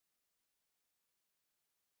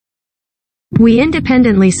We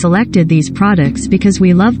independently selected these products because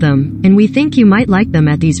we love them, and we think you might like them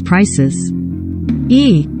at these prices.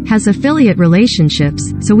 E has affiliate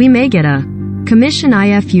relationships, so we may get a commission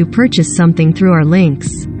if you purchase something through our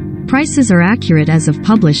links. Prices are accurate as of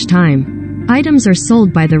published time. Items are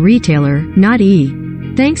sold by the retailer, not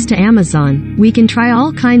E. Thanks to Amazon, we can try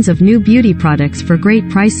all kinds of new beauty products for great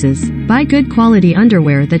prices, buy good quality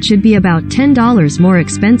underwear that should be about $10 more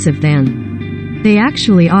expensive than they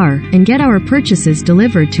actually are, and get our purchases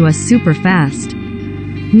delivered to us super fast.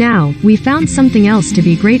 Now, we found something else to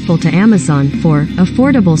be grateful to Amazon for: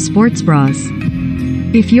 affordable sports bras.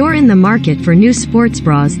 If you're in the market for new sports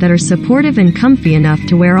bras that are supportive and comfy enough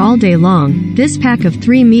to wear all day long, this pack of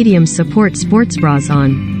 3 medium support sports bras on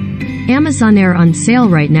Amazon are on sale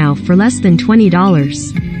right now for less than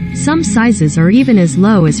 $20. Some sizes are even as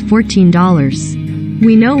low as $14.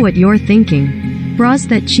 We know what you're thinking. Bras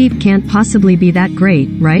that cheap can't possibly be that great,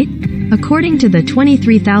 right? According to the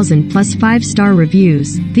 23,000 plus 5-star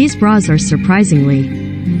reviews, these bras are surprisingly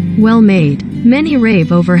well made. Many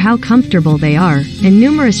rave over how comfortable they are, and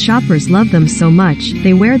numerous shoppers love them so much,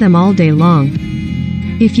 they wear them all day long.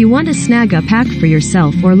 If you want to snag a pack for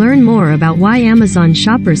yourself or learn more about why Amazon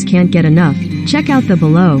shoppers can't get enough, check out the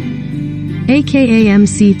below.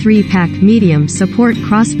 AKAMC 3-pack medium support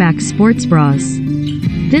crossback sports bras.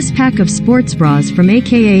 This pack of sports bras from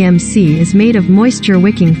AKAMC is made of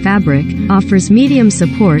moisture-wicking fabric, offers medium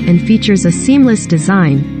support and features a seamless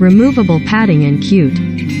design, removable padding and cute,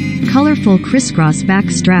 colorful crisscross back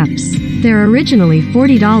straps. They're originally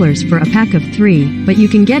 $40 for a pack of 3, but you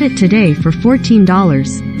can get it today for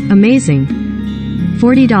 $14. Amazing.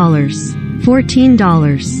 $40.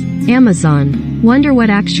 $14. Amazon. Wonder what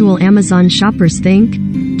actual Amazon shoppers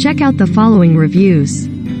think? Check out the following reviews.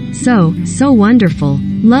 So wonderful.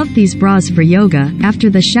 Love these bras for yoga,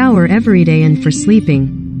 after the shower every day and for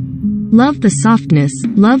sleeping. Love the softness,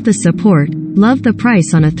 love the support, love the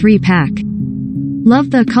price on a 3-pack.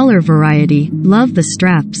 Love the color variety, love the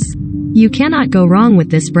straps. You cannot go wrong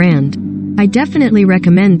with this brand. I definitely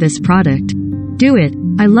recommend this product. Do it.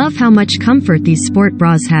 I love how much comfort these sport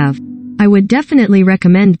bras have. I would definitely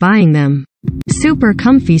recommend buying them. Super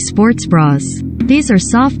comfy sports bras. These are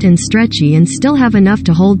soft and stretchy and still have enough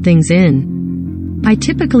to hold things in. I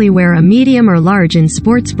typically wear a medium or large in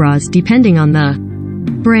sports bras depending on the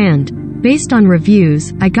brand. Based on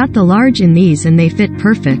reviews, I got the large in these and they fit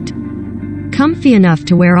perfect. Comfy enough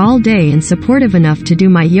to wear all day and supportive enough to do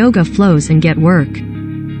my yoga flows and get work.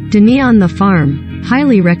 Denis on the Farm.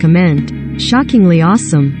 Highly recommend. Shockingly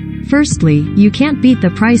awesome. Firstly, you can't beat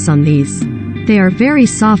the price on these. They are very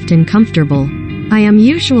soft and comfortable. I am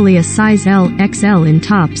usually a size L, XL in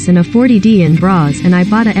tops and a 40D in bras, and I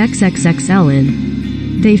bought a XXXL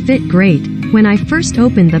in. They fit great. When I first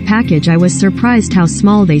opened the package I was surprised how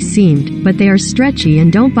small they seemed, but they are stretchy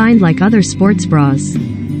and don't bind like other sports bras.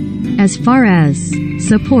 As far as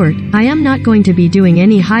support, I am not going to be doing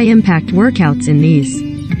any high-impact workouts in these.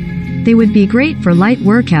 They would be great for light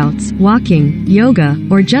workouts, walking, yoga,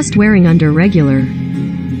 or just wearing under regular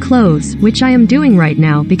clothes, which I am doing right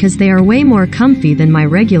now because they are way more comfy than my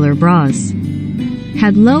regular bras.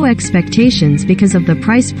 Had low expectations because of the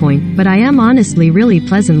price point, but I am honestly really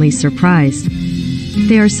pleasantly surprised.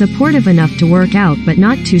 They are supportive enough to work out but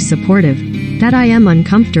not too supportive that I am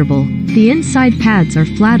uncomfortable. The inside pads are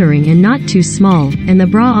flattering and not too small, and the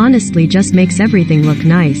bra honestly just makes everything look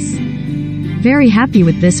nice. Very happy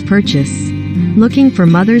with this purchase. Looking for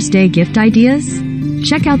Mother's Day gift ideas?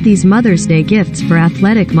 Check out these Mother's Day gifts for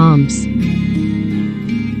athletic moms.